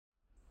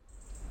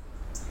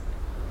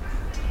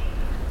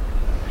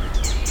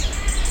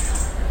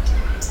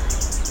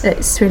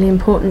It's really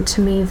important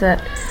to me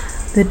that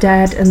the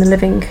dead and the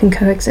living can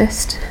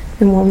coexist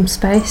in one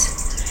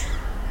space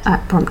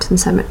at Brompton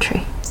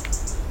Cemetery.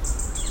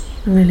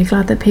 I'm really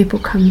glad that people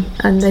come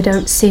and they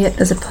don't see it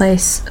as a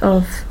place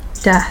of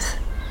death.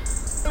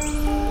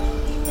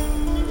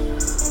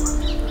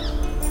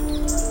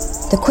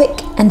 The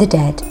Quick and the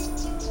Dead,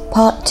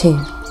 Part 2,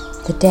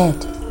 The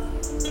Dead.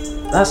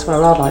 That's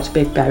where I'd like to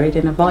be buried,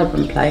 in a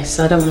vibrant place.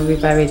 I don't want to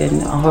be buried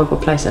in a horrible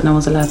place that no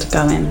one's allowed to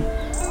go in.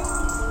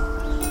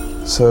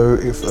 So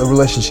if a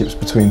relationship's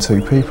between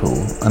two people,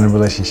 and a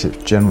relationships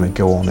generally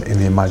go on in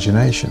the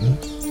imagination,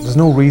 there's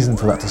no reason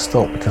for that to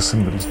stop because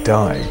somebody's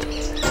died.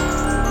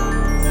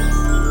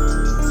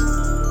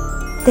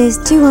 There's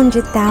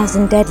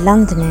 200,000 dead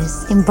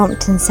Londoners in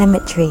Brompton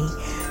Cemetery,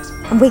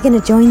 and we're going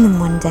to join them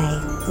one day.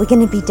 We're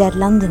going to be dead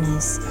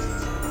Londoners.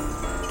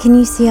 Can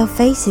you see our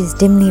faces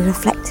dimly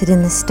reflected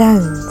in the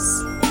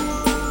stones?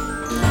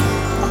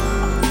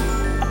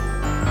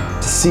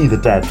 To see the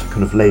dead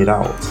kind of laid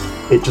out,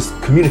 it just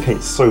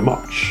communicates so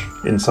much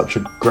in such a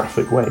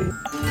graphic way.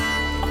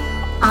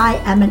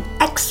 I am an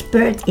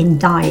expert in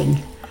dying.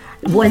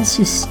 Once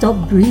you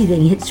stop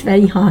breathing, it's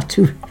very hard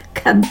to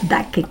come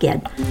back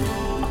again.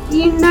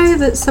 You know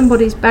that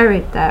somebody's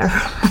buried there,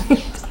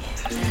 right?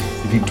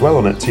 If you dwell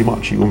on it too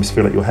much, you almost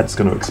feel like your head's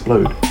going to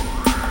explode.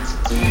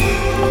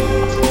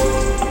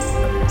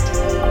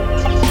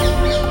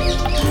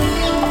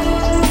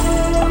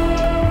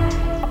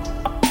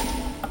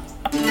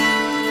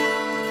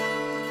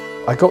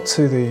 I got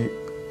to the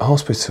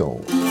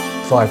hospital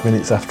 5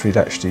 minutes after he'd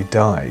actually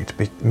died,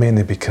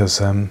 mainly because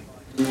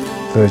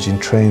Virgin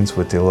trains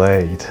were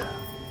delayed.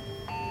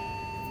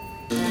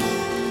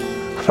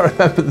 I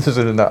remember this was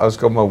I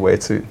was on my way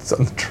to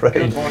on the train.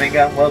 Good morning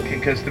and welcome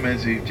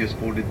customers who've just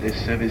boarded this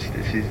service.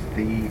 This is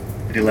the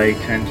delayed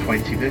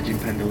 10:20 Virgin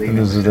Pendolino. And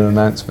there's an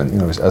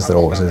announcement, as there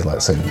always is,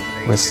 like saying,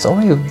 "We're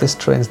sorry this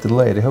train's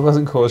delayed. It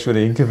hasn't caused you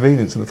any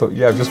inconvenience." And I thought,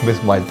 yeah, I've just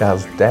missed my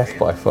dad's death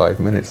by 5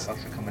 minutes. Bus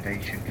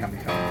accommodation can be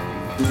found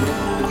in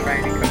the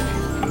training coaches.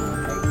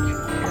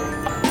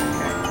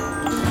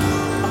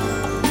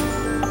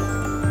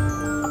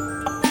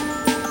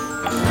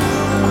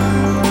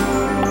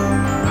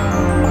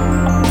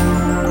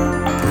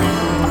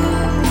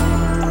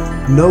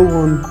 No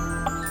one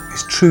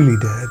is truly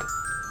dead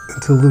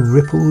until the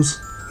ripples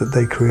that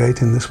they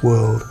create in this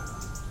world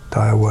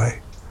die away.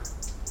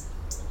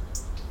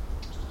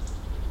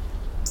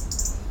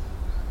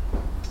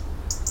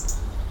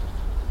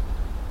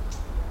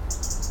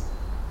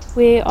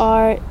 We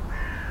are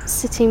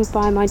sitting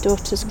by my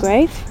daughter's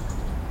grave,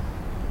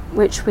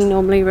 which we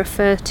normally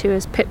refer to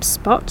as Pip's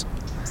spot.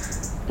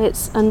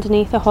 It's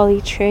underneath a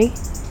holly tree,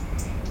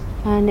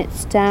 and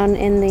it's down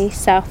in the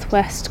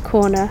southwest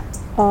corner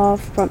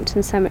of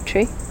Brompton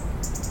Cemetery.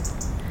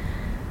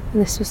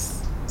 And this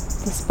was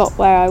the spot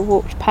where I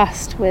walked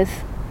past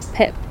with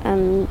Pip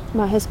and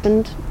my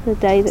husband the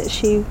day that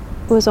she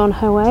was on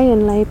her way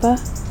in labour.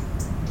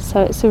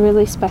 So it's a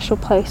really special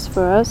place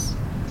for us.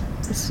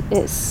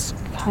 It's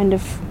kind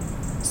of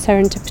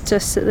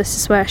serendipitous that this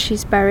is where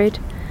she's buried,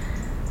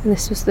 and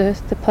this was the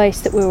place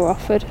that we were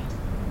offered.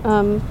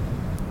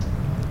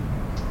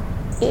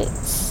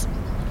 It's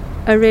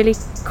a really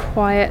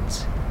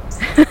quiet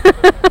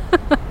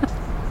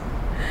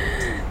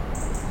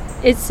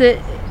it's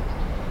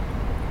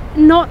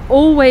not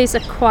always a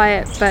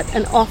quiet but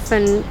an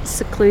often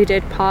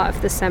secluded part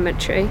of the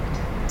cemetery,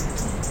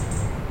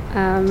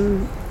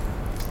 and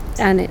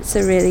it's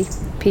a really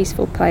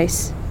peaceful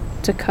place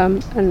to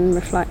come and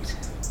reflect.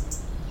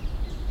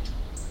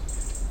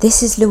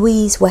 This is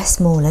Louise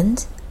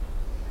Westmoreland,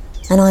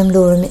 and I'm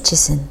Laura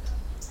Mitchison.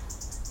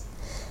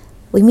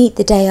 We meet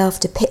the day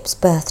after Pip's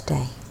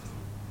birthday.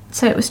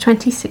 So it was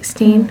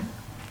 2016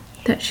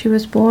 that she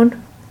was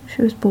born.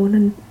 She was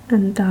born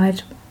and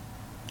died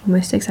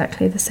almost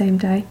exactly the same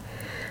day.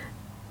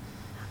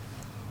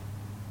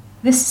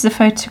 This is a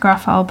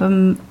photograph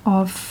album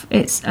of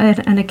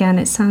and again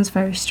it sounds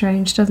very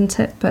strange, doesn't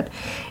it? But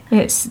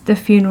it's the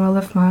funeral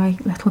of my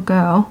little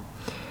girl,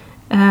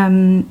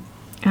 and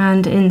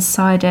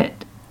inside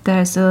it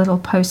there's a little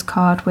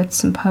postcard with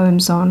some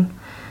poems on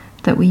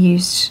that we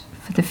used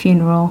for the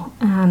funeral,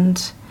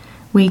 and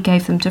we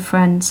gave them to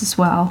friends as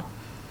well,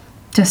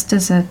 just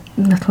as a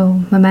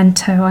little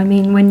memento. I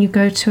mean, when you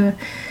go to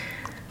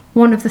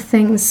one of the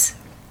things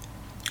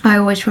I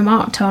always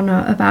remarked on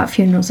about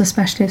funerals,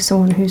 especially of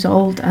someone who's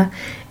older,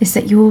 is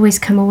that you always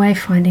come away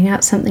finding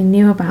out something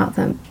new about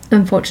them.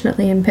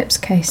 Unfortunately, in Pip's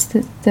case,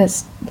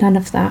 there's none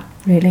of that,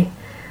 really.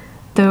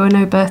 There were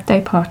no birthday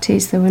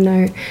parties, there were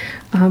no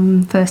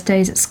first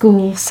days at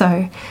school,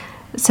 so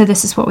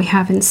this is what we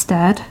have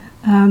instead.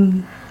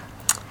 And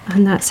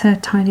that's her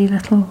tiny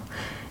little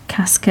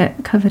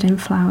casket covered in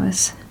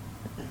flowers.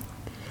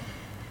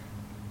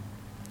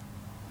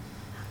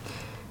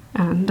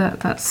 And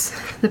that's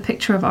the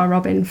picture of our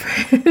Robin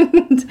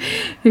friend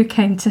who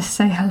came to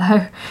say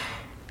hello.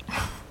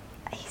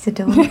 He's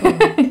adorable.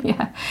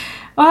 Yeah.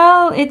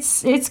 Well,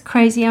 it's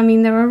crazy. I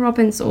mean, there are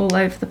robins all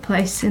over the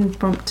place in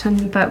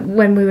Brompton, but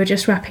when we were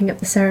just wrapping up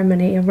the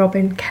ceremony, a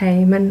robin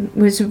came and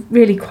was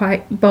really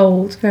quite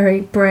bold,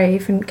 very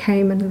brave, and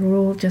came, and we were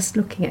all just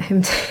looking at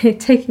him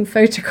taking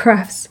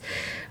photographs.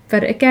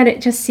 But again, it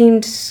just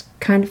seemed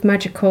kind of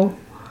magical.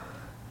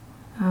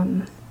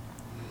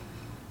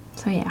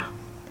 So yeah.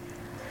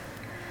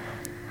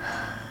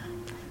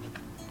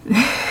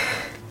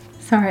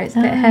 Sorry, it's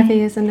a bit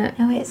heavy, isn't it?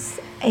 No, it's.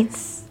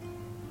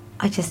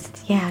 I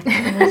can't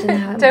imagine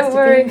how it Don't must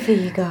worry. have been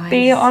for you guys.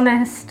 Be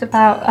honest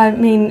about. I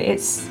mean,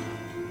 it's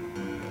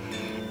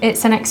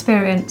an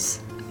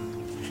experience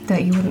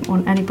that you wouldn't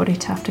want anybody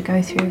to have to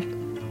go through.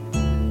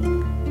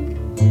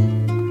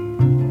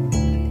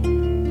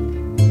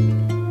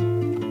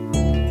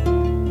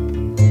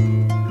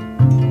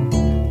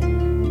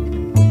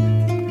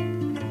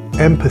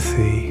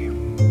 Empathy.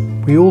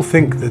 We all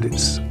think that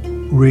it's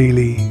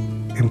really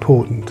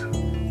important,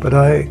 but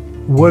I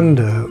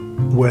wonder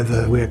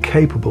whether we're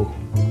capable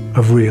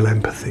of real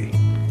empathy.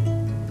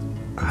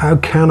 How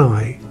can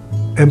I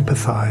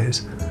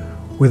empathise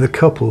with a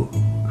couple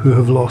who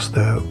have lost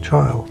their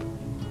child?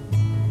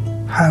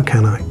 How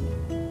can I?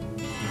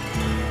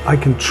 I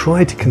can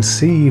try to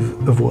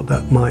conceive of what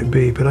that might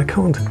be, but I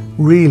can't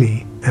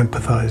really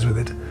empathise with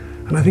it.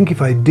 And I think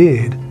if I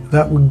did,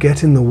 that would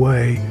get in the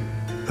way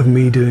of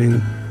me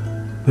doing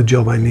the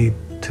job I need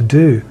to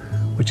do,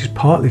 which is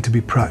partly to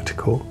be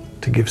practical,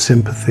 to give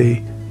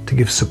sympathy, to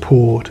give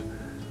support,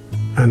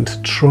 and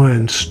to try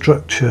and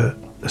structure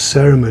a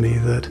ceremony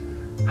that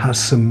has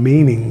some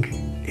meaning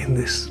in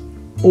this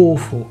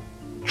awful,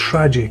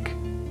 tragic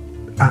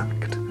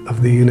act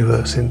of the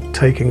universe in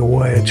taking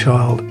away a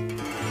child.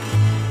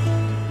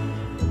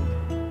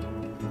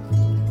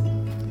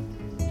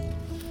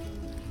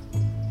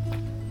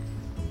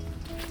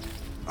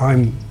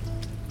 I'm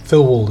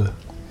Phil Walder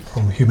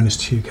from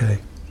Humanists UK.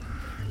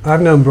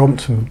 I've known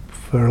Brompton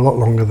for a lot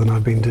longer than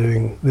I've been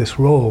doing this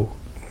role,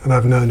 and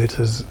I've known it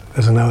as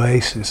an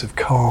oasis of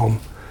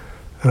calm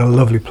and a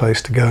lovely place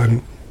to go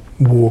and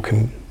walk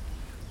and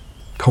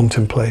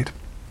contemplate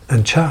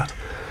and chat.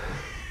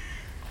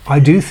 I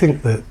do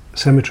think that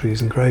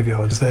cemeteries and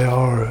graveyards, they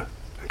are a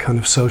kind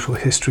of social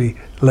history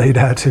laid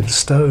out in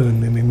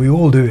stone. I mean, we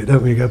all do it,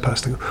 don't we? Go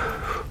past and go,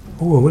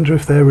 oh, I wonder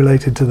if they're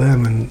related to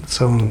them, and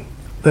so on.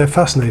 They're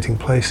fascinating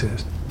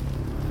places.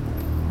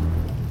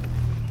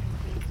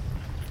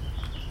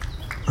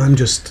 I'm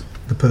just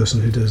the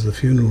person who does the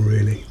funeral,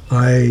 really.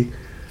 I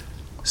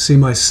see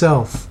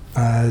myself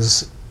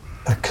as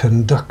a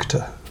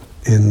conductor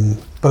in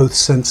both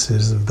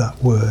senses of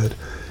that word.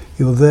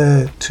 You're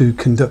there to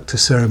conduct a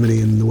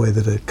ceremony in the way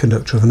that a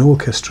conductor of an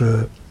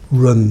orchestra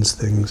runs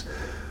things,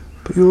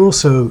 but you're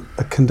also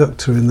a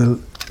conductor in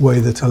the way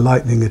that a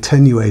lightning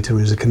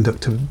attenuator is a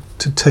conductor,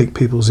 to take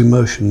people's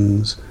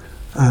emotions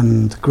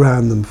and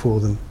ground them for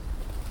them.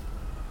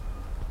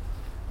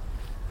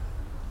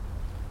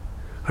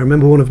 I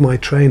remember one of my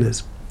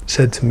trainers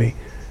said to me,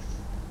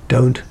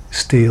 "Don't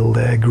steal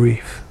their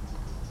grief."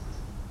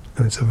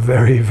 And it's a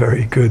very,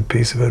 very good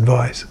piece of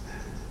advice,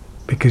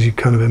 because you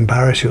kind of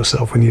embarrass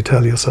yourself when you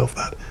tell yourself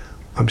that.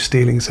 I'm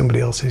stealing somebody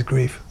else's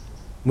grief.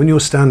 When you're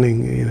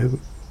standing,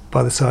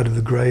 by the side of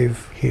the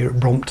grave here at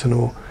Brompton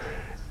or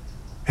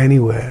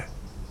anywhere,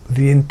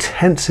 the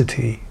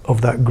intensity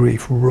of that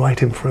grief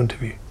right in front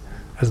of you,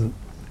 as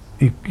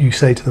you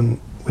say to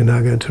them, "We're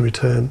now going to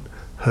return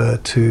her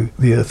to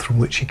the earth from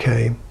which she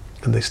came,"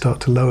 and they start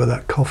to lower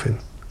that coffin.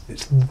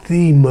 It's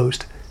the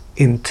most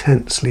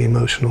intensely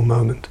emotional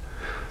moment.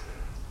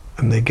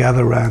 And they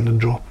gather round and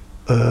drop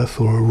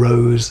earth or a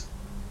rose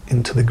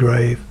into the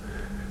grave,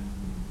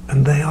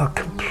 and they are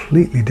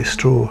completely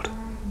distraught.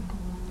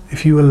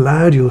 If you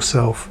allowed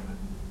yourself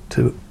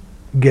to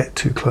get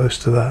too close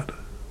to that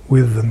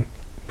with them,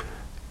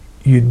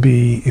 you'd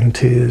be in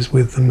tears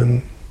with them,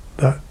 and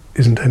that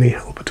isn't any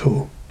help at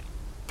all.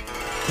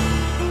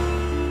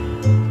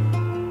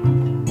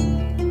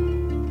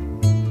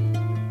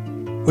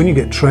 When you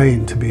get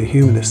trained to be a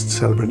humanist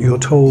celebrant, you're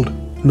told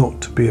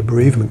not to be a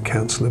bereavement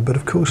counsellor, but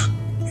of course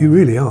you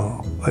really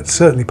are. It's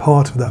certainly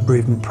part of that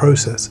bereavement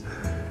process,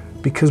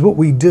 because what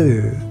we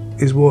do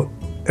is what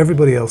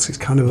everybody else is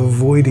kind of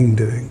avoiding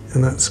doing,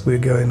 and that's we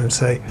go in and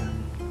say,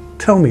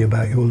 "Tell me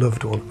about your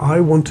loved one. I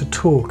want to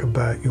talk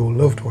about your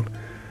loved one."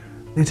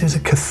 It is a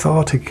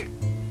cathartic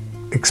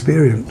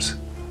experience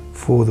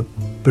for the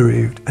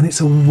bereaved, and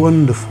it's a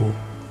wonderful,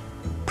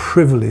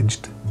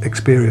 privileged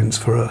experience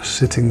for us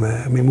sitting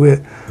there. I mean,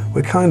 we're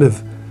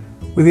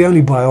the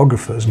only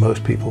biographers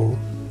most people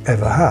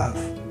ever have.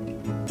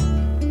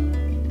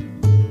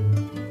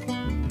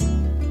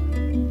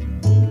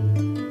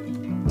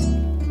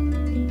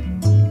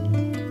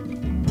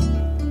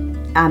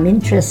 I'm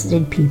interested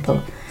in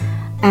people.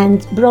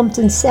 And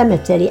Brompton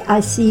Cemetery, I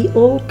see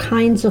all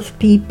kinds of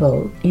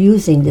people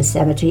using the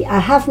cemetery. I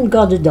haven't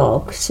got a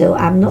dog, so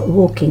I'm not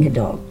walking a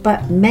dog,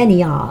 but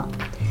many are.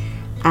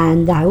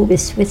 And I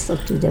always whistle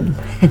to them,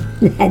 and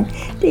then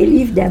they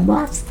leave their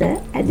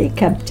master and they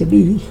come to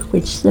me,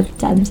 which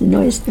sometimes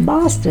annoys the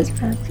masters,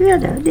 but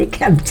they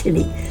come to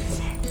me.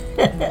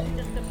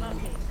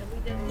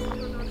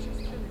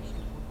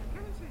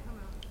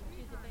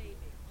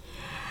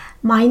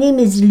 My name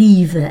is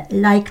Lieve,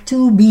 like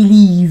to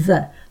believe,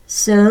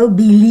 so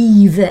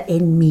believe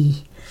in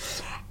me.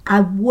 I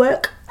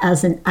work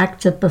as an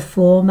actor,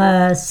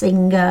 performer,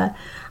 singer,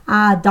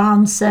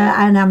 dancer,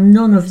 and I'm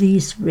none of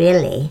these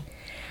really.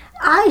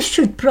 I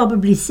should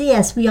probably say,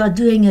 as we are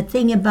doing a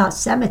thing about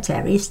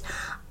cemeteries,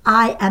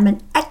 I am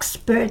an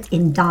expert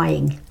in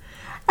dying.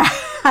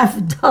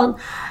 I've done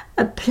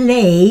a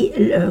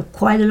play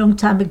quite a long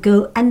time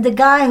ago, and the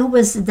guy who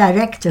was the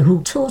director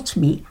who taught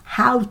me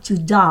how to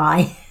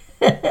die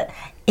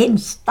in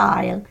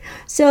style.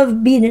 So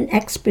I've been an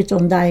expert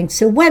on dying.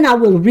 So when I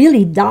will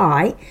really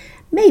die,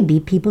 maybe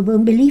people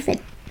won't believe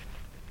it.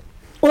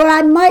 Or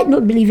I might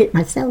not believe it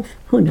myself.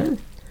 Who knows?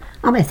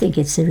 I might think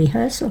it's a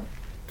rehearsal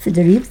for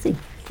the real thing.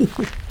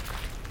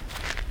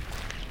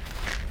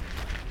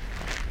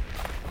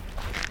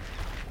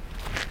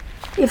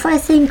 If I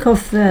think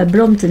of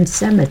Brompton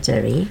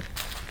Cemetery,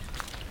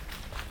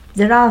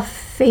 there are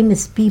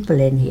famous people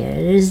in here.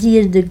 There is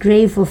here the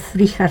grave of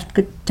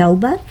Richard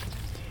Tauber.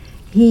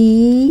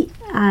 He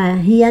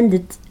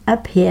ended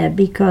up here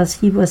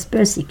because he was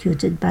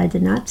persecuted by the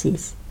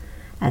Nazis,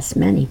 as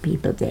many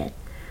people did.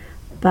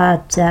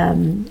 But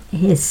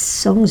his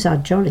songs are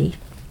jolly.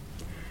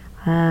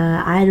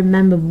 I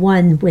remember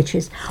one which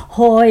is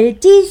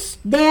Heut ist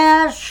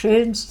der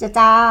schönste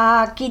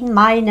Tag in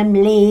meinem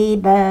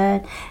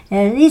Leben,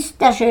 ist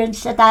der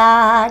schönste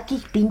Tag,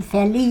 ich bin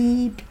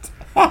verliebt,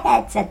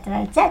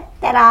 etc.,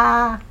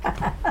 etc.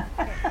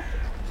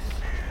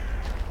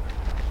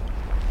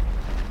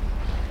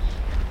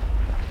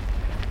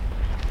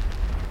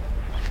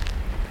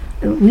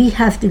 We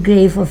have the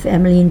grave of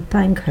Emmeline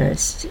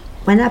Pankhurst.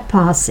 When I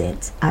pass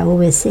it, I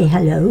always say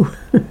hello,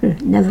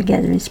 never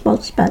get a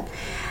response, but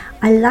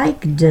I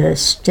like the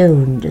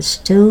stone. The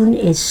stone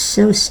is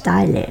so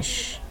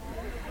stylish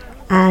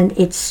and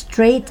it's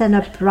straight and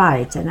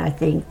upright, and I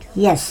think,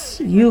 yes,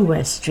 you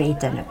were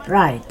straight and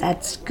upright,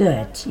 that's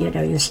good,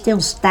 you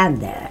still stand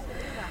there.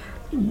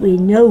 We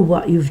know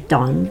what you've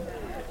done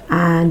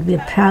and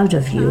we're proud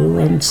of you,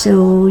 and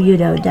so,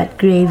 that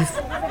grave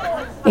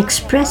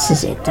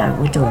expresses it, I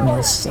would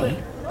almost say.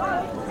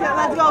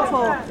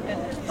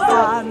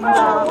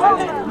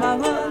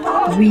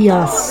 We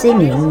are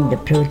singing the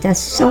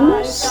protest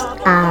songs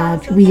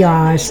and we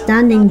are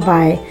standing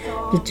by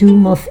the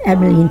tomb of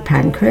Emmeline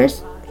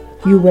Pankhurst.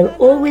 You will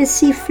always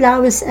see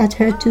flowers at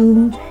her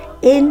tomb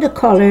in the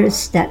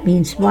colors, that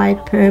means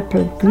white,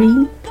 purple,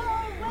 green.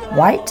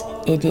 White,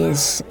 it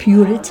is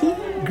purity,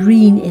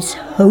 green is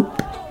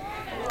hope,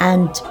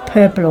 and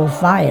purple or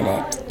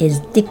violet is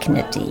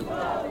dignity.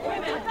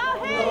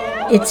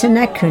 It's an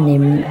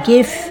acronym,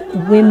 Give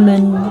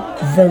Women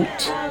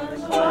Vote.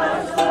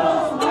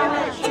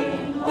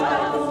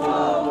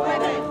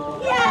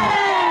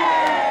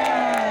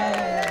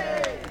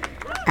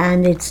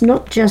 And it's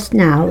not just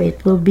now,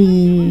 it will be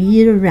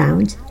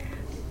year-round.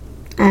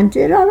 And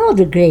there are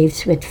other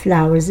graves with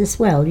flowers as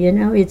well,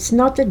 It's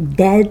not a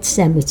dead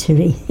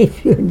cemetery,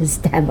 if you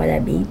understand what I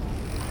mean.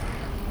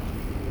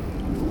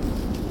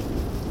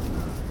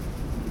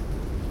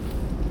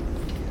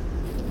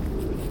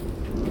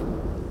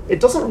 It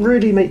doesn't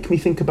really make me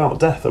think about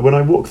death. When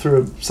I walk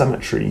through a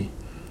cemetery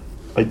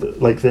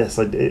like this,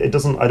 I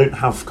don't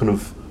have kind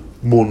of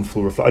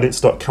mournful reflection. I don't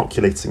start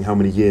calculating how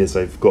many years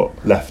I've got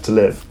left to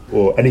live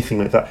or anything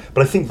like that.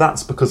 But I think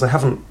that's because I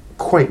haven't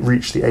quite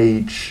reached the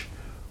age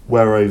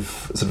where I've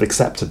sort of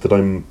accepted that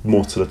I'm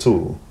mortal at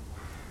all.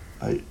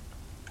 I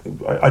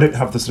don't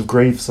have the sort of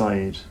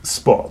graveside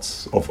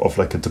spot of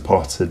like a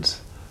departed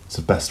sort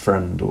of best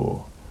friend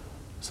or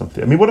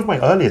something. I mean, one of my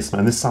earliest,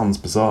 this sounds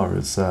bizarre,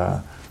 is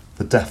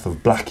the death of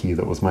Blackie,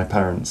 that was my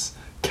parents'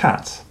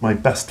 cat. My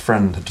best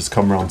friend had just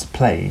come around to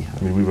play.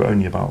 I mean, we were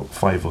only about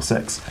 5 or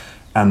 6,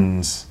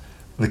 and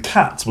the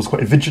cat was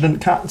quite a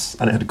vigilant cat,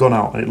 and it had gone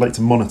out and it liked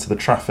to monitor the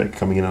traffic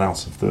coming in and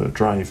out of the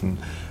drive, and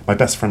my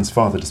best friend's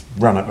father just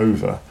ran it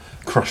over,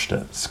 crushed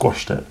it,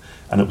 squashed it,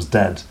 and it was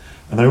dead.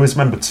 And I always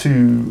remember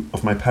 2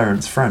 of my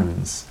parents'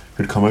 friends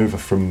who'd come over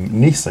from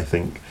Nice, I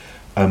think,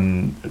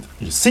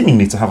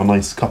 seemingly to have a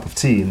nice cup of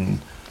tea, and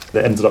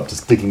they ended up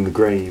just digging the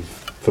grave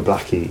for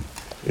Blackie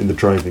in the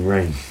driving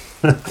rain.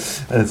 And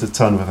it's a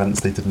turn of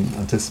events they didn't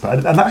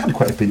anticipate. And that had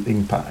quite a big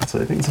impact. So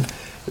I think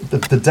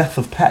the death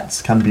of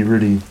pets can be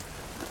really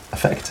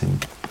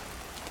affecting.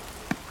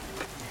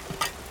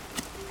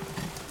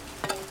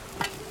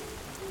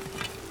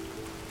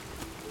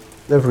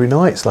 Every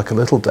night's like a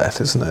little death,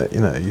 isn't it?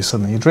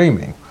 You're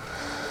dreaming.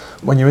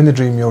 When you're in the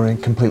dream, you're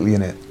completely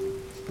in it.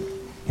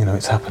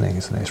 It's happening,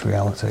 isn't it? It's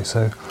reality.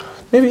 So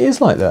maybe it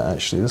is like that,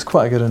 actually. There's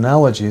quite a good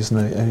analogy, isn't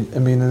it?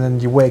 And then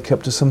you wake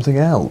up to something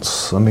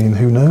else.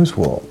 Who knows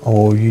what?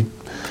 Or the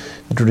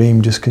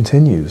dream just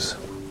continues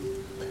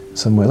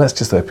somewhere. Let's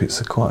just hope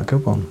it's quite a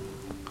good one.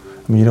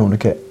 You don't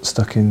want to get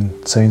stuck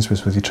in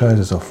Sainsbury's with your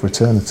trousers off for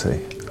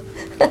eternity.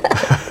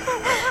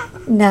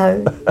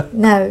 No,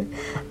 not.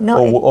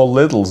 Or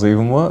Lidl's,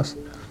 even worse.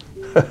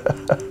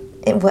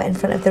 In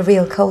front of the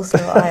real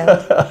coleslaw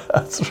aisle.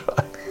 That's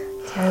right.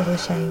 Terrible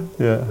shame.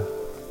 Yeah.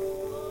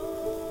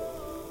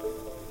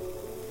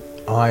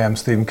 I am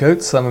Stephen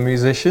Coates, I'm a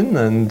musician,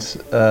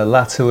 and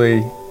latterly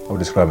I would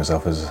describe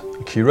myself as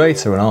a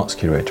curator, an arts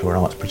curator or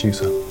an arts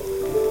producer.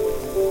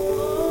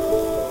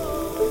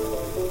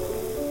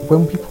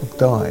 When people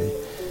die,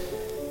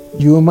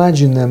 you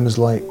imagine them as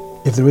like,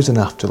 if there is an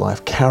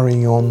afterlife,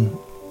 carrying on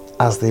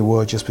as they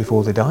were just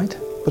before they died.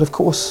 But of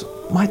course,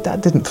 my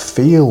dad didn't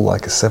feel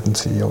like a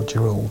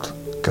 70-odd-year-old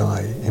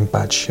guy in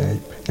bad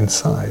shape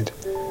inside.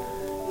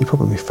 He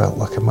probably felt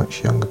like a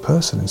much younger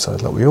person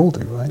inside, like we all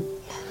do, right?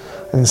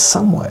 And in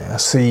some way, I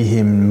see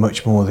him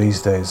much more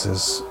these days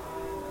as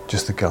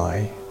just a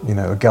guy,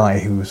 a guy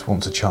who was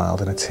once a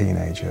child and a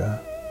teenager,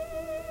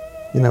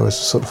 as a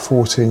sort of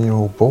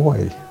 14-year-old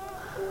boy,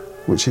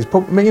 which is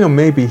probably,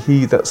 maybe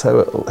that's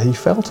how he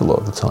felt a lot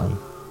of the time,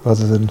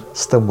 rather than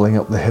stumbling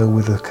up the hill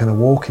with a kind of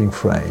walking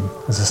frame.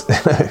 He's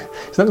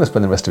not going to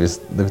spend the rest of his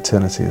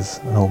eternity as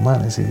an old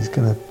man, is he? He's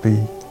going to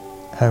be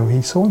how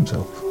he saw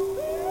himself.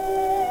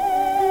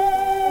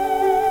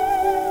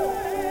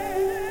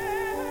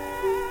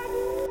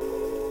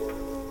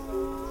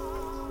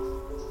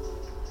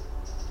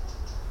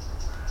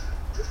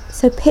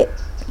 So Pip,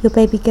 your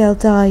baby girl,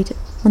 died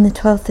on the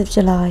 12th of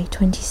July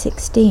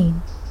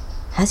 2016.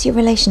 Has your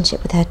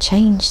relationship with her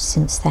changed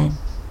since then?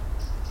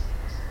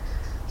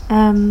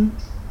 My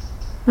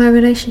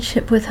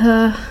relationship with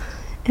her,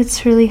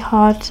 it's really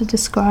hard to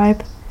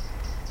describe.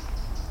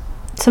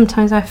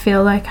 Sometimes I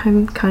feel like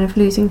I'm kind of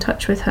losing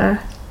touch with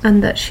her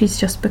and that she's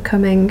just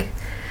becoming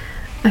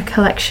a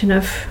collection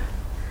of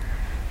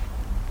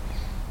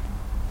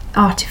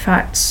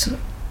artifacts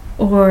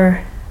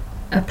or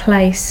a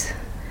place.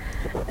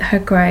 Her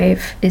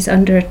grave is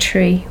under a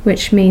tree,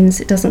 which means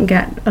it doesn't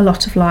get a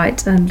lot of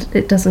light and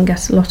it doesn't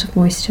get a lot of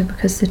moisture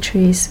because the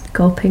tree's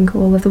gulping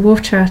all of the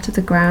water out of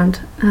the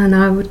ground. And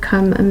I would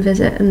come and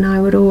visit and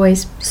I would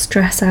always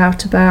stress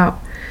out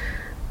about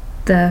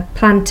the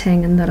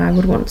planting and that I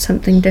would want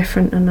something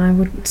different, and I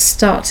would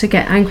start to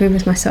get angry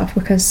with myself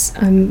because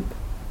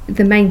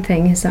the main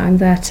thing is that I'm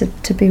there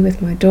to be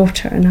with my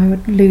daughter, and I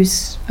would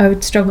lose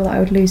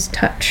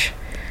touch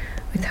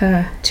with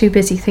her, too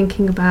busy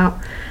thinking about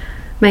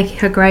making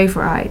her grave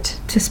right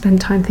to spend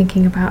time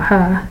thinking about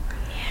her.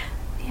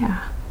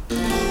 Yeah.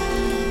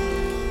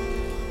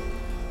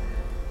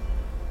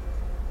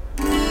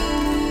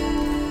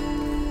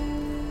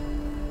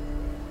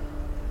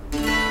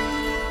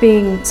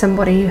 Being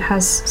somebody who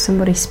has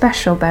somebody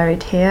special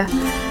buried here,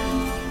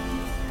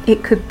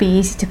 it could be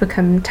easy to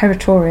become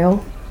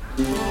territorial,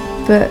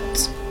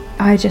 but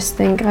I just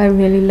think I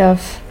really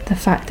love the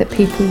fact that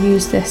people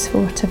use this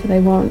for whatever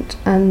they want,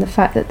 and the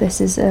fact that this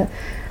is a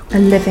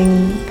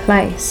living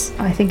place.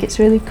 I think it's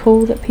really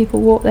cool that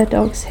people walk their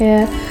dogs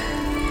here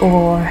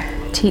or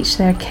teach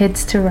their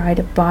kids to ride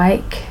a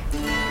bike.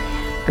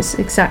 It's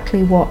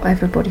exactly what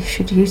everybody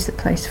should use the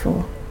place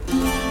for.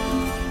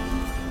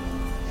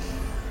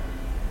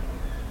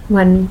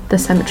 When the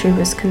cemetery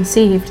was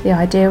conceived, the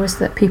idea was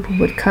that people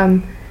would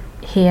come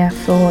here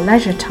for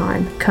leisure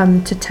time,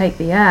 come to take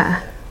the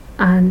air,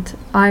 and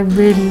I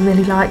really,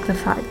 really like the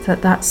fact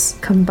that that's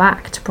come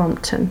back to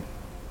Brompton.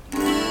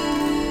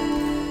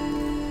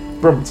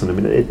 Brompton, I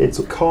mean, it's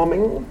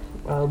calming.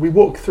 We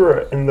walked through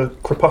it in the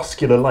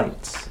crepuscular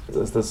light,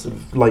 as the sort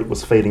of light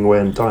was fading away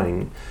and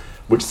dying,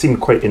 which seemed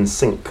quite in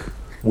sync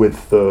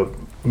with the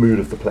mood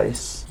of the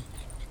place.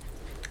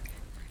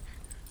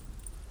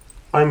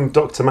 I'm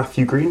Dr.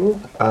 Matthew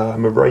Green.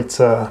 I'm a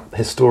writer,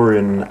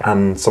 historian,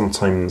 and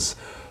sometimes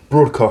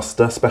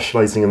broadcaster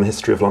specialising in the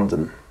history of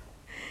London.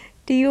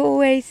 Do you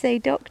always say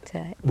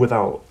doctor?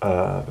 Without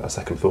a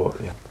second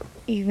thought, yeah.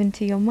 Even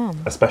to your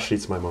mum? Especially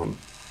to my mum.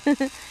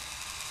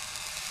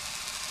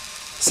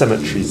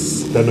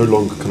 Cemeteries, they're no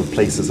longer kind of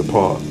places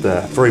apart,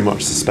 they're very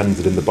much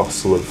suspended in the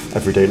bustle of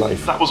everyday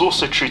life. That was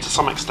also true to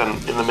some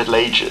extent in the Middle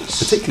Ages.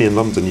 Particularly in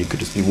London, you could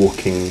just be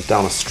walking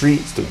down a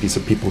street, there'd be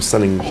some people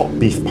selling hot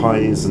beef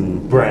pies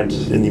and bread,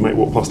 and you might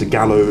walk past a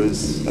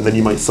gallows, and then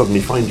you might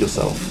suddenly find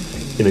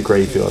yourself in a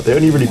graveyard. They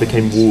only really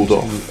became walled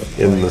off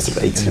in the sort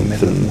of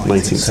 18th and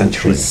 19th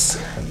centuries.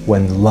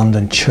 When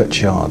London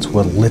churchyards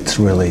were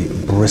literally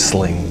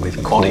bristling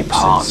with body corpses.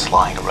 parts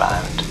lying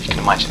around. You can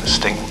imagine the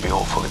stink would be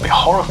awful. It'd be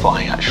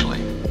horrifying, actually.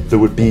 There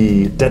would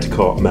be dead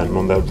cart men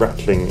on their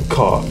rattling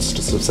carts,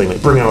 just sort of saying,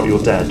 like, bring out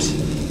your dead.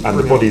 And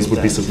the bodies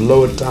would be sort of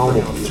lowered down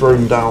or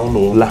thrown down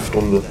or left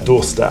on the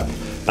doorstep,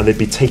 and they'd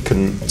be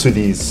taken to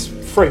these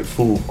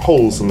frightful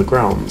holes in the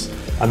ground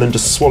and then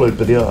just swallowed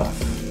by the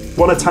earth.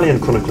 One Italian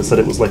chronicler said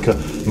it was like a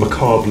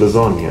macabre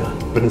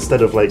lasagna, but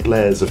instead of like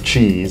layers of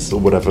cheese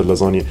or whatever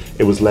lasagna,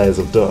 it was layers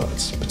of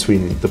dirt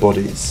between the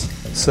bodies.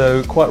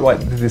 So quite right,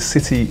 the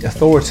city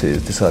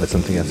authorities decided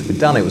something had to be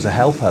done. It was a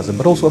health hazard,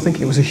 but also I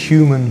think it was a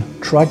human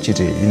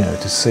tragedy,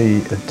 to see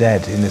the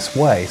dead in this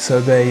way.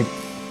 So they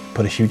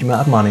put a huge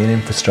amount of money and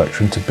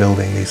infrastructure into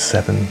building these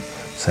 7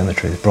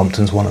 cemeteries.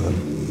 Brompton's one of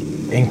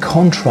them. In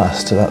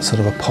contrast to that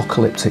sort of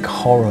apocalyptic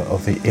horror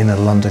of the inner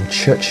London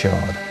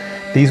churchyard,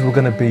 these were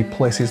going to be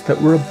places that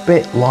were a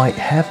bit like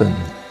heaven.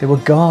 They were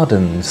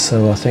gardens,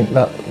 so I think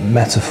that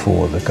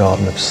metaphor, the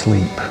garden of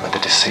sleep. Where the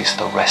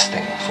deceased are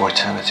resting for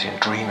eternity and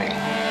dreaming.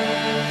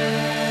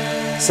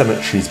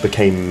 cemeteries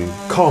became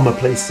calmer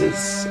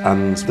places,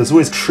 and there's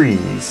always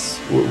trees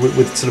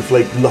with sort of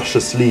like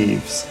luscious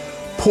leaves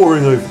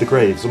pouring over the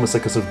graves, almost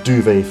like a sort of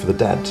duvet for the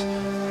dead.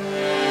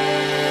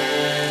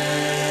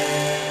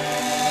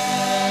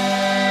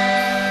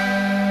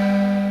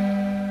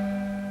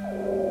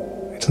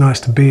 It's nice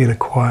to be in a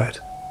quiet,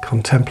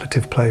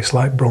 contemplative place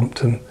like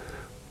Brompton.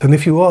 And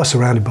if you are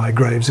surrounded by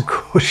graves, of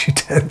course you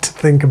tend to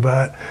think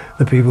about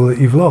the people that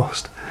you've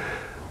lost.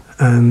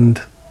 And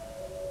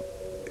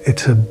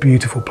it's a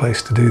beautiful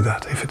place to do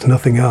that. If it's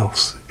nothing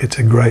else, it's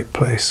a great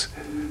place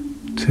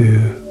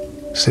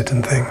to sit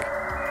and think.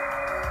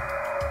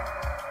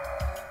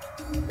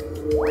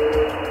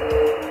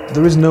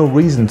 There is no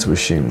reason to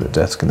assume that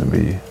death's going to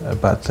be a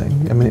bad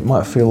thing. I mean, it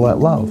might feel like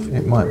love.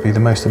 It might be the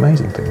most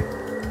amazing thing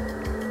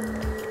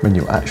when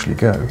you actually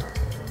go.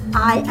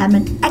 I am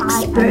an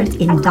expert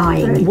in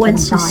dying.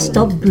 Once you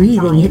stop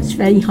breathing, it's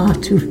very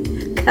hard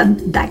to come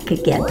back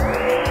again.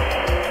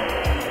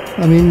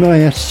 I mean,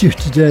 my attitude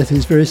to death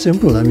is very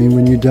simple. I mean,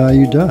 when you die,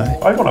 you die.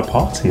 I want a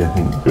party, I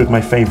think, with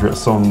my favourite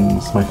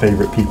songs, my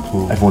favourite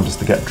people, everyone just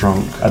to get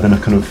drunk, and then a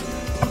kind of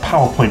a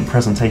PowerPoint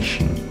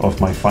presentation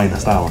of my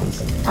finest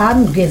hours.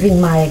 I'm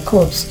giving my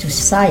corpse to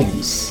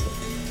science.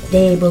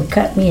 They will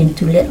cut me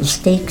into little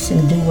steaks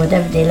and do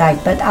whatever they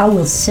like, but I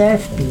will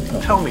serve people.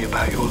 Tell me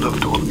about your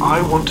loved one.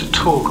 I want to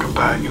talk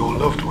about your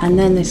loved one. And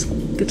then this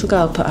little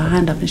girl put her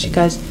hand up and she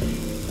goes,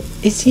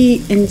 "Is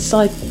he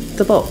inside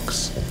the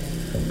box?"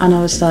 And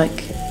I was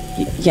like,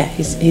 "Yeah,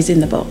 he's in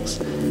the box."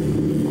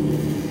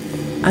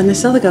 And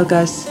this other girl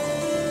goes,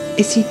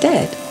 "Is he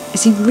dead?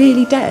 Is he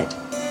really dead?"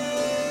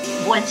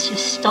 Once you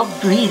stop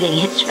breathing,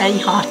 it's very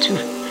hard to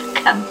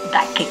come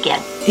back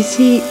again. "Is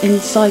he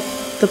inside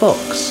the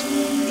box?"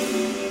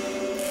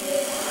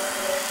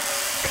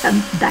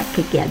 Come back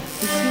again.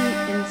 "Is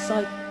he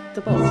inside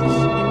the box?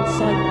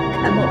 Inside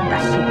Come back again.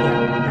 Back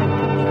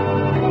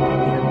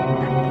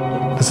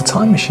again. There's a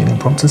time machine in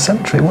Brompton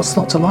Cemetery. What's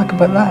not to like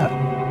about that?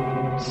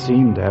 It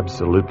seemed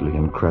absolutely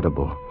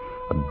incredible.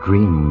 A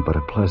dream, but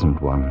a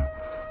pleasant one.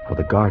 For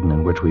the garden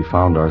in which we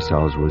found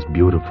ourselves was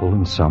beautiful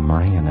and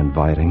summery and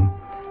inviting.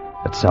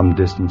 At some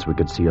distance we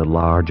could see a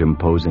large,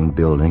 imposing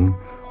building.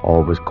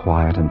 All was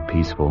quiet and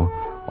peaceful,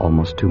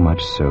 almost too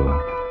much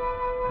so.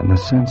 And the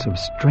sense of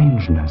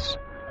strangeness,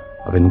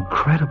 of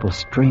incredible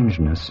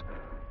strangeness,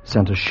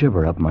 sent a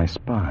shiver up my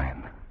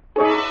spine.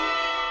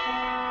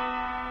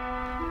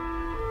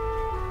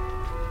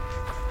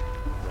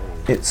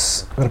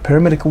 It's got a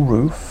pyramidical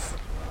roof.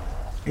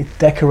 It's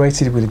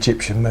decorated with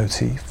Egyptian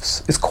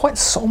motifs. It's quite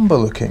sombre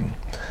looking,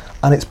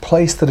 and it's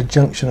placed at a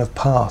junction of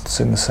paths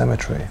in the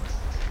cemetery.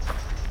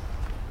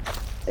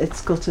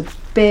 It's got a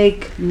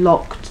big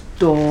locked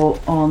door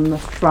on the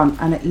front,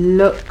 and it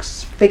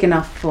looks big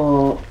enough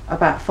for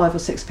about 5 or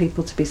 6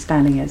 people to be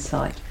standing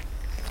inside.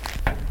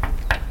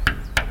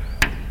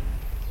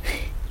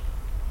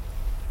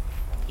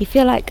 You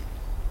feel like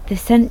the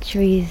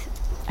centuries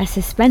are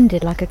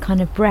suspended like a kind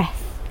of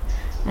breath,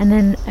 and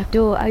then a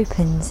door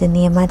opens in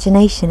the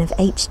imagination of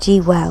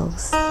H.G.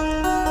 Wells.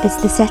 It's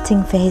the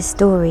setting for his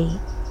story,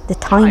 The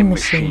Time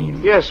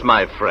Machine. Yes,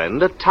 my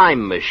friend, a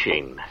time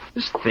machine.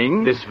 This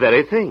thing, this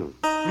very thing.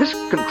 This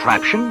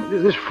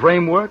contraption, this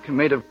framework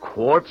made of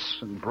quartz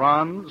and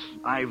bronze,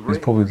 ivory.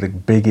 It's probably the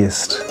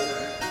biggest,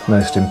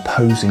 most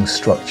imposing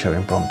structure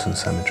in Brompton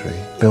Cemetery,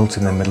 built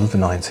in the middle of the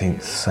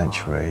 19th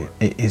century.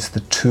 It is the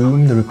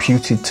tomb, the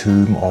reputed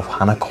tomb of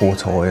Hannah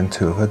Courtoy and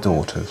 2 of her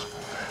daughters.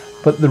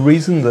 But the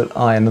reason that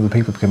I and other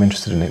people became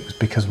interested in it was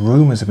because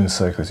rumours have been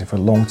circulating for a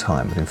long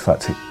time that in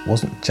fact it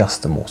wasn't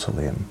just a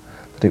mausoleum,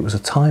 that it was a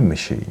time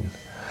machine,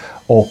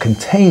 or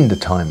contained a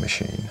time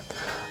machine.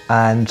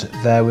 And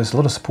there was a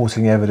lot of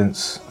supporting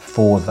evidence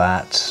for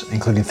that,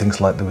 including things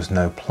like there was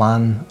no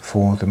plan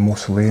for the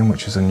mausoleum,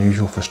 which is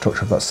unusual for a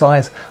structure of that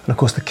size, and of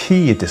course the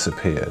key had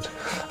disappeared.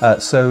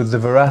 So the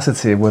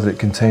veracity of whether it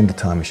contained a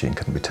time machine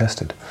couldn't be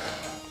tested.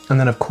 And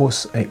then of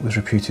course it was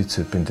reputed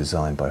to have been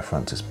designed by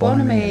Francis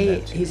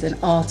Bonamy. He's an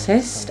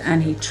artist,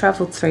 and he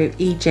travelled through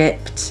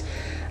Egypt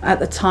at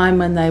the time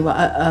when they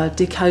were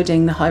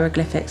decoding the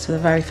hieroglyphics for the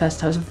very first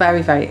time. It was a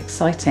very, very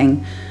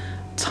exciting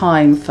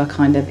time for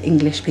kind of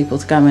English people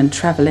to go and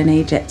travel in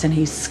Egypt, and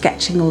he's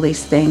sketching all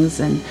these things,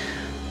 and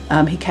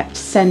he kept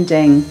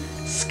sending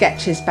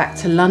sketches back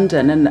to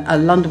London,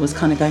 and London was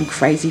kind of going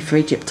crazy for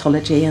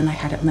Egyptology, and they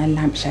had it on their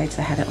lampshades,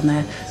 they had it on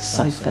their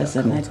sofas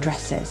and their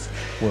dresses.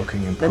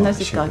 Working in Then there's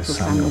this partnership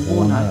guy with called Samuel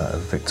Warner, a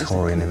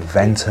Victorian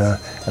inventor,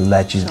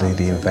 allegedly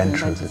the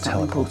inventor of the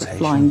teleportation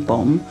flying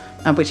bomb,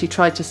 which he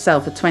tried to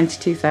sell for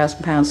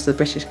 £22,000 to the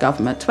British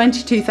government.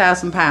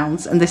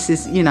 £22,000, and this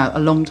is, you know, a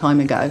long time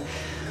ago.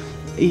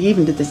 He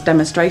even did this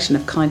demonstration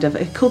of kind of,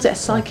 he called it a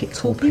psychic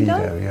torpedo.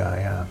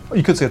 Yeah.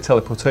 You could say a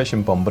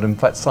teleportation bomb, but in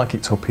fact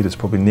psychic torpedo is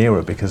probably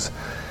nearer because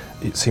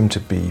it seemed to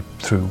be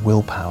through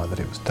willpower that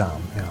it was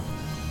done, yeah.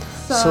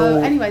 So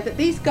anyway, that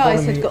these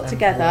guys had got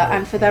together,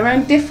 and for their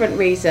own different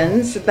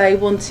reasons, they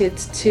wanted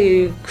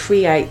to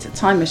create a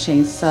time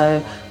machine.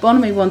 So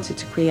Bonamy wanted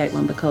to create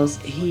one because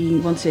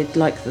he wanted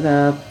like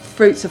the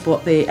fruits of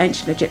what the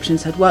ancient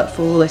Egyptians had worked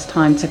for all this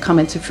time to come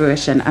into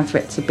fruition and for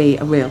it to be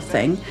a real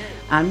thing.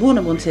 And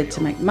Warner wanted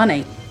to make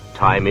money.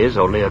 Time is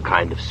only a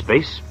kind of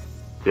space.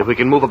 If we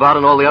can move about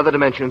in all the other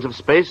dimensions of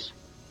space,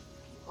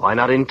 why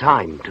not in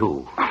time,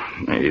 too?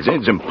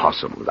 It's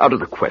impossible. Out of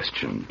the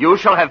question. You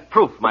shall have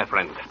proof, my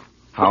friend.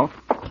 How?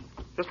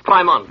 Just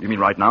climb on. You mean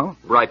right now?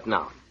 Right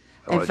now.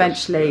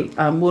 Eventually,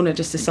 Warner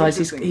just decides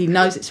he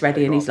knows it's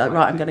ready, and he's like,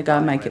 right, I'm going to go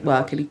and make it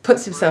work. And he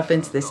puts himself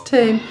into this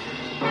tomb,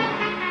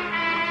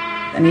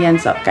 and he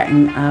ends up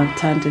getting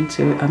turned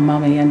into a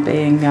mummy and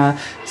being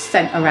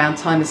sent around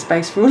time and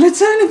space for all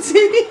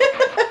eternity.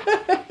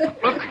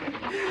 Look,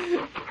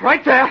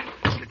 right there.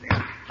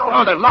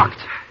 Oh, they're locked.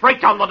 Break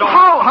down the door.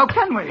 How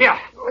can we? Here.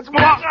 Let's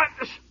move on.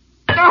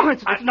 No,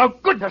 it's no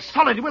good. They're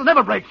solid. We'll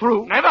never break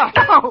through. Never.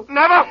 No,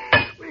 never.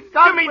 We've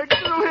got to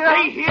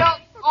stay here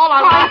all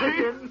our lives.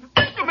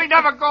 We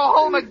never go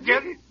home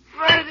again.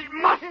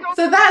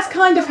 So that's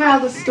kind of how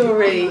the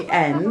story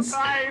ends.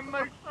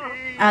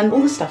 And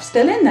all the stuff's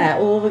still in there.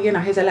 All,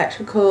 his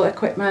electrical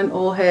equipment,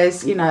 all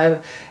his,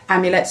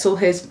 amulets, all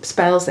his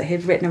spells that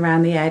he'd written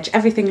around the edge,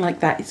 everything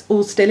like that, it's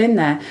all still in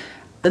there.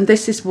 And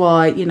this is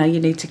why, you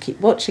need to keep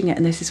watching it,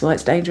 and this is why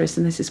it's dangerous,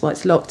 and this is why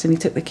it's locked, and he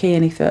took the key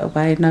and he threw it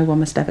away. No one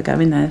must ever go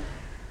in there.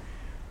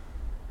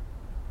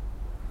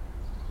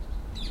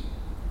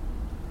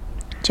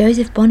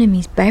 Joseph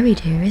Bonamy's buried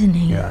here, isn't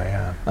he?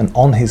 Yeah. And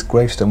on his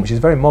gravestone, which is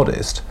very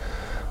modest,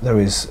 there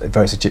is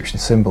various Egyptian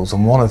symbols,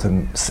 and one of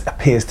them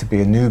appears to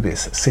be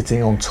Anubis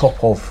sitting on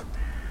top of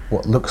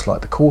what looks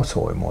like the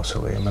Quartor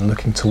mausoleum and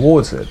looking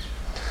towards it.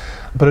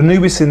 But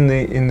Anubis in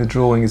the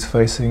drawing is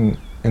facing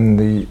in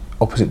the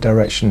opposite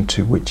direction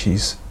to which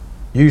he's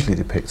usually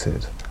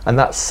depicted, and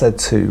that's said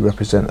to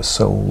represent a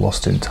soul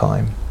lost in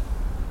time.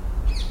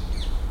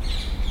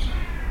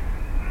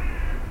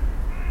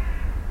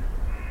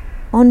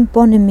 On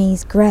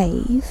Bonamy's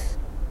grave,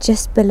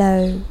 just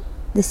below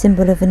the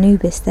symbol of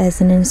Anubis, there's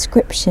an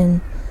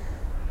inscription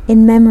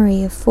in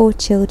memory of 4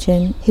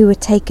 children who were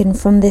taken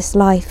from this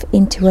life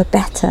into a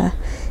better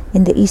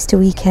in the Easter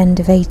weekend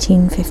of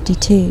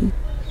 1852.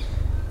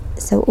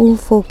 So all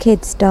 4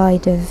 kids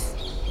died of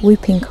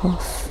whooping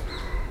cough.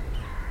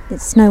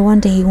 It's no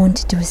wonder he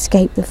wanted to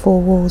escape the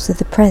 4 walls of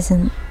the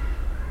present.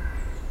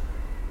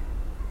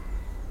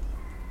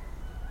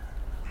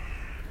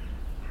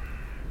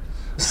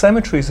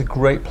 Cemetery is a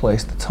great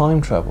place to time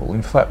travel.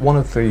 In fact, one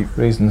of the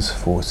reasons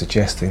for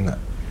suggesting that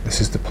this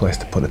is the place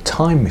to put a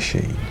time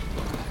machine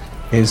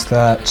is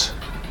that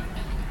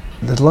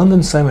the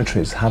London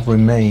cemeteries have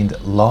remained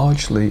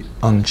largely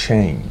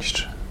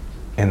unchanged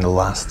in the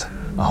last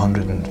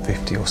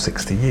 150 or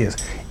 60 years.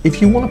 If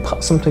you want to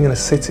put something in a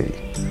city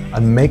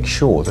and make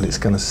sure that it's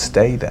going to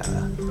stay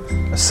there,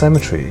 a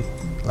cemetery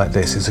like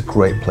this is a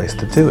great place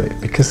to do it,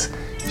 because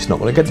it's not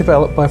going to get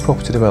developed by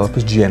property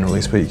developers,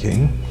 generally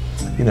speaking.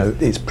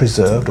 It's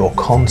preserved or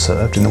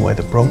conserved in the way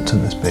that Brompton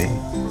has been.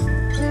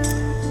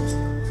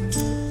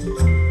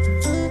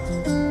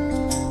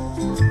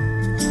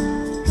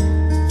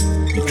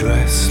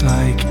 Dressed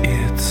like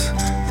it's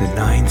the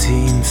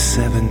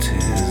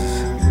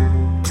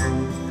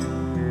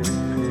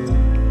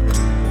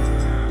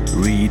 1970s,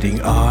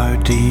 reading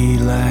R.D.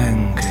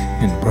 Lang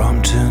in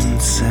Brompton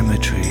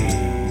Cemetery.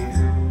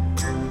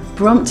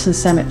 Brompton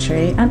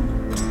Cemetery, and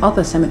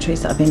other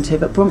cemeteries that I've been to,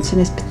 but Brompton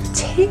is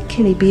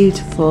particularly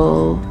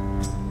beautiful.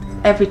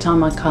 Every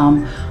time I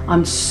come,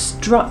 I'm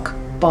struck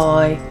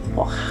by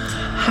what a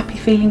happy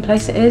feeling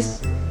place it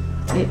is.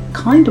 It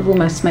kind of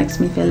almost makes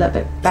me feel a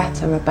little bit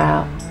better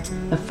about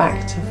the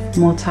fact of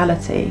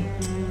mortality.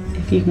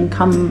 If you can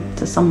come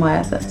to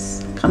somewhere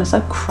that's kind of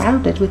so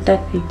crowded with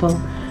dead people,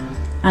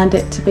 and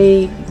it to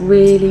be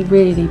really,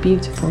 really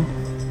beautiful.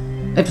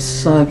 It was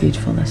so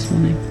beautiful this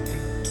morning.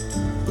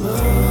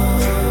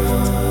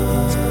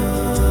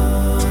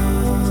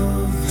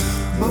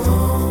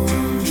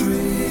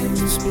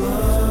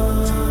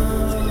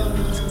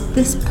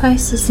 This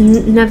place has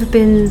never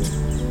been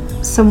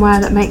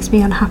somewhere that makes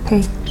me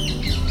unhappy.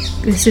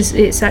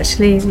 It's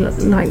actually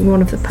like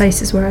one of the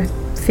places where I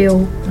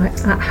feel like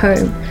at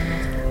home.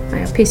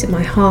 Like a piece of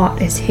my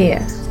heart is here.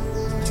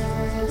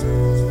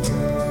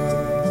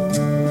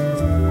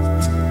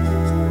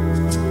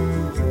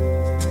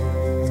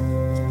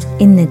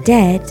 In The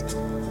Dead,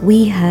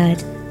 we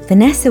heard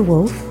Vanessa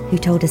Wolfe, who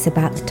told us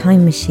about the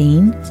time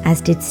machine,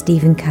 as did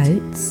Stephen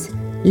Coates,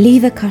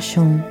 Leva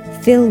Cauchon,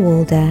 Phil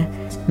Walder,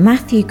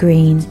 Matthew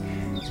Green,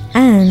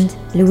 and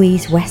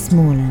Louise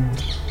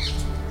Westmoreland.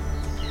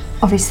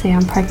 Obviously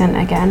I'm pregnant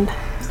again.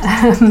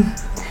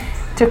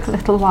 Took a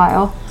little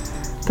while,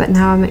 but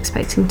now I'm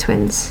expecting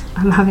twins.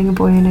 I'm having a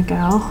boy and a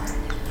girl.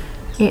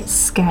 It's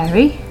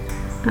scary,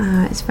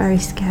 it's very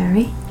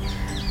scary,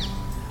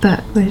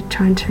 but we're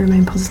trying to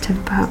remain positive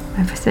about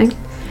everything,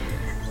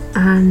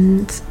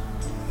 and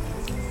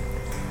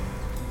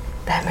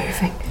they're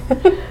moving.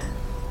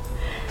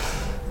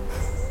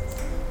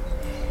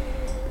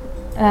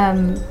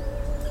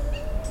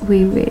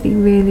 We really,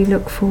 really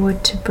look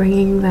forward to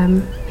bringing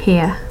them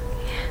here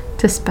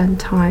to spend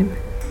time.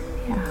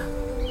 Yeah.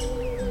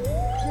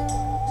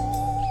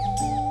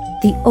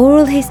 The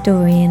oral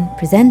historian,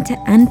 presenter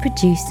and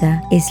producer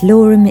is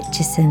Laura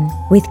Mitchison,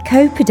 with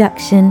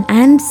co-production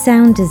and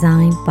sound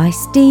design by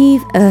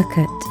Steve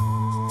Urquhart.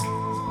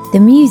 The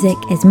music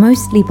is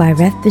mostly by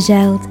Rev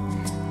Bajeld,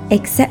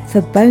 except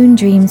for Bone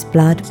Dreams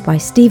Blood by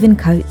Stephen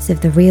Coates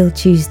of the Real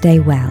Tuesday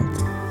Weld.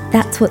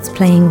 That's what's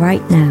playing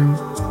right now.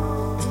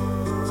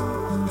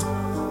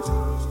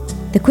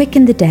 The Quick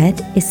and the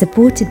Dead is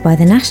supported by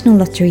the National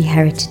Lottery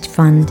Heritage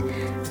Fund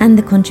and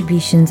the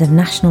contributions of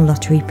National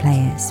Lottery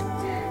players.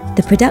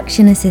 The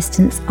production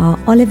assistants are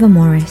Oliver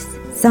Morris,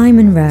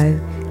 Simon Rowe,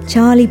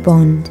 Charlie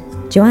Bond,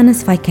 Joanna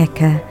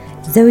Svaikeka,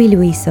 Zoe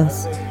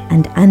Luisos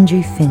and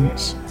Andrew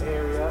Finch.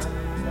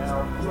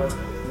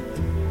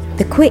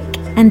 The Quick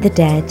and the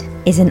Dead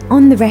is an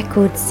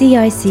on-the-record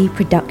CIC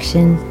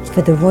production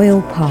for the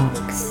Royal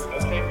Parks.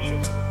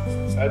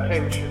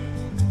 Attention.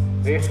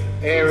 This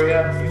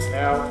area is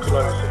now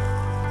closing.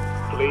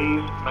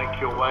 Please make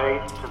your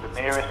way to the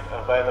nearest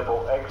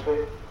available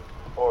exit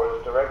or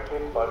as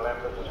directed by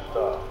members of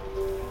staff.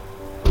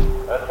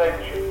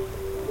 Attention.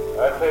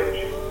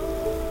 Attention.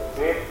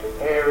 This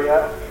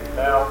area is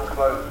now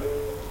closing.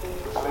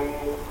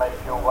 Please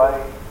make your way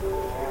to the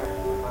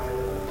nearest available.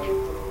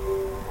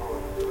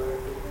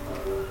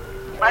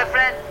 My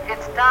friend,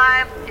 it's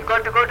time. You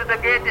got to go to the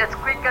gate as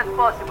quick as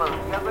possible.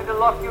 We are going to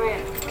lock you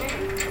in.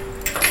 Please.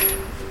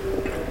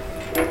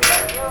 Thank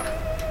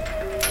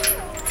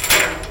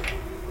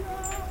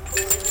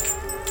you.